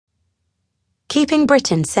Keeping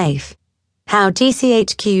Britain Safe. How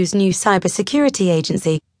GCHQ's new cybersecurity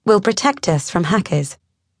agency will protect us from hackers.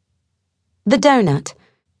 The Donut,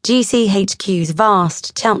 GCHQ's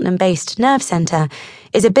vast Cheltenham-based nerve centre,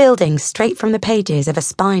 is a building straight from the pages of a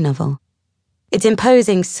spy novel. Its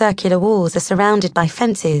imposing circular walls are surrounded by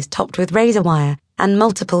fences topped with razor wire and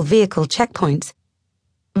multiple vehicle checkpoints.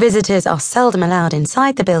 Visitors are seldom allowed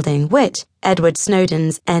inside the building, which, Edward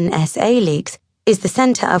Snowden's NSA leaks, is the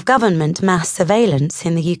centre of government mass surveillance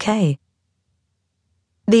in the UK.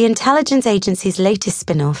 The intelligence agency's latest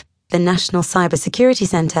spin-off, the National Cybersecurity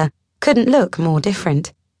Centre, couldn't look more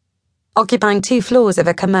different. Occupying 2 floors of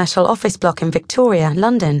a commercial office block in Victoria,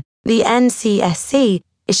 London, the NCSC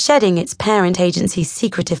is shedding its parent agency's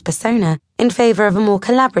secretive persona in favour of a more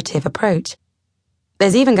collaborative approach.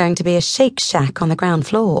 There's even going to be a Shake Shack on the ground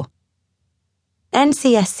floor.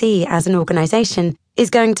 NCSC as an organisation is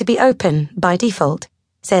going to be open by default,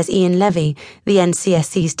 says Ian Levy, the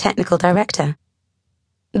NCSC's technical director.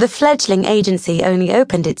 The fledgling agency only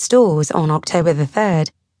opened its doors on October the 3rd,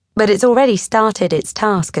 but it's already started its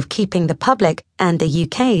task of keeping the public and the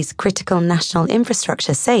UK's critical national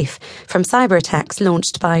infrastructure safe from cyber attacks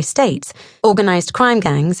launched by states, organised crime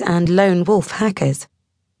gangs and lone wolf hackers.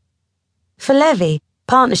 For Levy,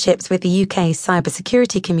 partnerships with the UK's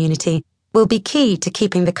cybersecurity community will be key to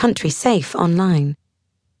keeping the country safe online.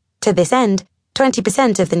 To this end,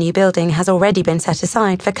 20% of the new building has already been set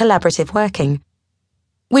aside for collaborative working.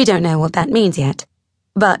 We don't know what that means yet,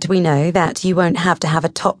 but we know that you won't have to have a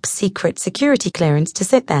top-secret security clearance to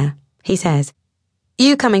sit there, he says.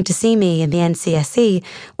 You coming to see me in the NCSC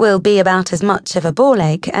will be about as much of a ball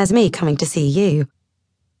ache as me coming to see you.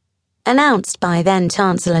 Announced by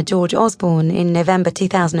then-Chancellor George Osborne in November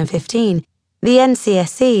 2015, the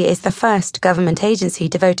NCSC is the first government agency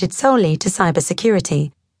devoted solely to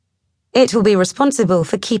cybersecurity. It will be responsible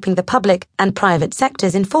for keeping the public and private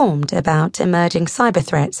sectors informed about emerging cyber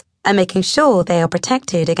threats and making sure they are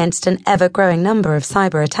protected against an ever-growing number of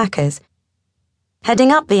cyber attackers.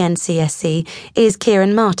 Heading up the NCSC is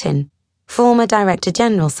Kieran Martin, former Director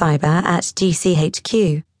General Cyber at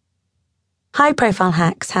GCHQ. High-profile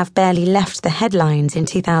hacks have barely left the headlines in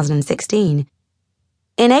 2016.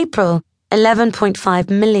 In April, 11.5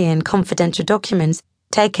 million confidential documents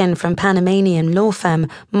taken from Panamanian law firm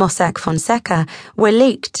Mossack Fonseca were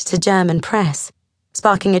leaked to German press,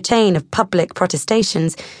 sparking a chain of public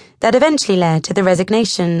protestations that eventually led to the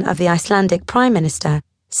resignation of the Icelandic Prime Minister,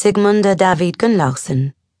 Sigmundur Davíð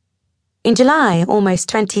Gunnlaugsson. In July, almost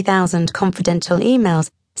 20,000 confidential emails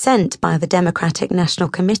sent by the Democratic National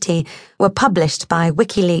Committee were published by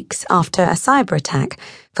WikiLeaks after a cyber attack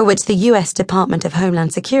for which the US Department of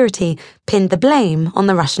Homeland Security pinned the blame on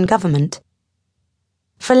the Russian government.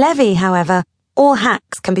 For Levy, however, all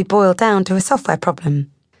hacks can be boiled down to a software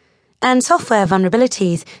problem, and software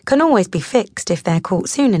vulnerabilities can always be fixed if they're caught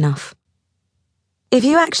soon enough. If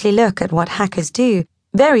you actually look at what hackers do,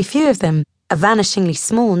 very few of them, a vanishingly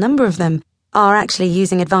small number of them, are actually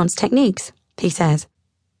using advanced techniques, he says.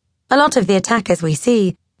 A lot of the attackers we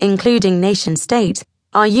see, including nation-states,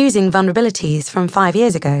 are using vulnerabilities from 5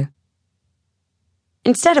 years ago.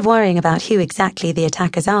 Instead of worrying about who exactly the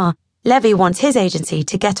attackers are, Levy wants his agency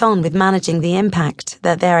to get on with managing the impact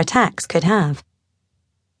that their attacks could have.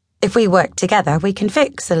 If we work together, we can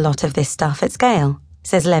fix a lot of this stuff at scale,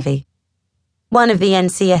 says Levy. One of the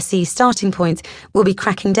NCSC's starting points will be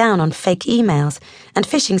cracking down on fake emails and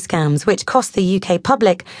phishing scams which cost the UK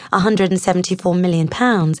public £174 million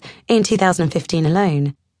in 2015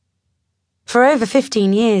 alone. For over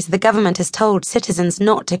 15 years, the government has told citizens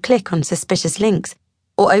not to click on suspicious links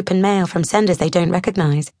or open mail from senders they don't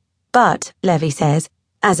recognise. But, Levy says,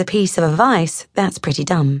 as a piece of advice, that's pretty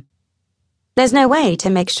dumb. There's no way to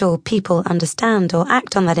make sure people understand or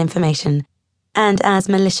act on that information, and as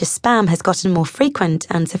malicious spam has gotten more frequent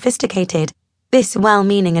and sophisticated, this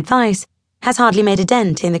well-meaning advice has hardly made a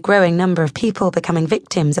dent in the growing number of people becoming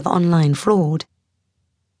victims of online fraud.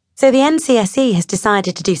 So the NCSC has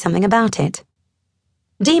decided to do something about it.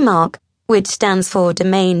 DMARC, which stands for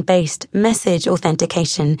Domain-Based Message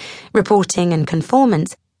Authentication, Reporting and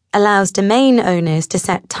Conformance, allows domain owners to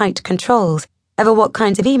set tight controls over what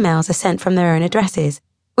kinds of emails are sent from their own addresses,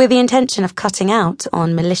 with the intention of cutting out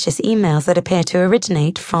on malicious emails that appear to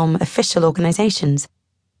originate from official organisations.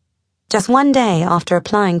 Just one day after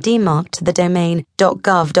applying DMARC to the domain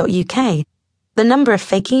 .gov.uk, the number of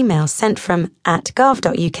fake emails sent from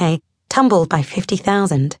 @gov.uk tumbled by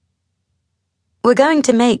 50,000. We're going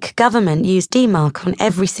to make government use DMARC on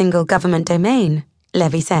every single government domain,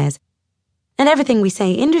 Levy says. And everything we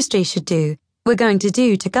say industry should do, we're going to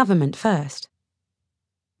do to government first.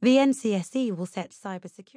 The NCSC will set cybersecurity